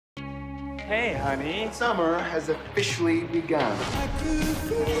Hey, honey. Summer has officially begun.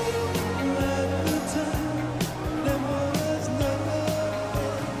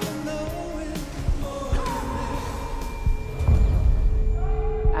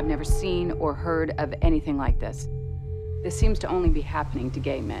 I've never seen or heard of anything like this. This seems to only be happening to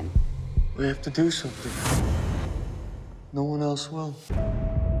gay men. We have to do something. No one else will.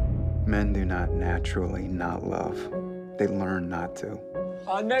 Men do not naturally not love. They learn not to.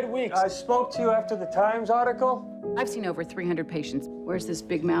 Ned Weeks, I spoke to you after the Times article. I've seen over 300 patients. Where's this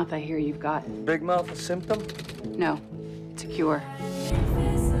big mouth I hear you've got? Big mouth a symptom? No, it's a cure.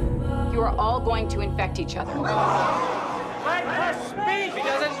 You are all going to infect each other. Let her speak! He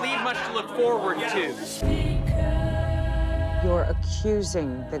doesn't leave much to look forward to. You're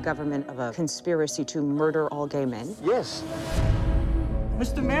accusing the government of a conspiracy to murder all gay men? Yes.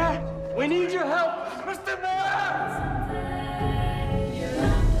 Mr. Mayor, we need your help! Mr. Mayor!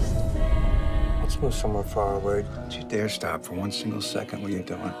 Let's move somewhere far away. Don't you dare stop for one single second what you're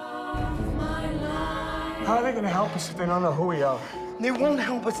doing. How are they gonna help us if they don't know who we are? They won't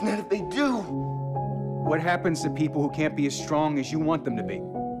help us, Ned, if they do. What happens to people who can't be as strong as you want them to be?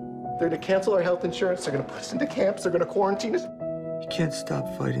 They're gonna cancel our health insurance, they're gonna put us into camps, they're gonna quarantine us. You can't stop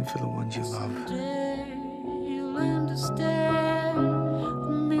fighting for the ones you love. You'll understand.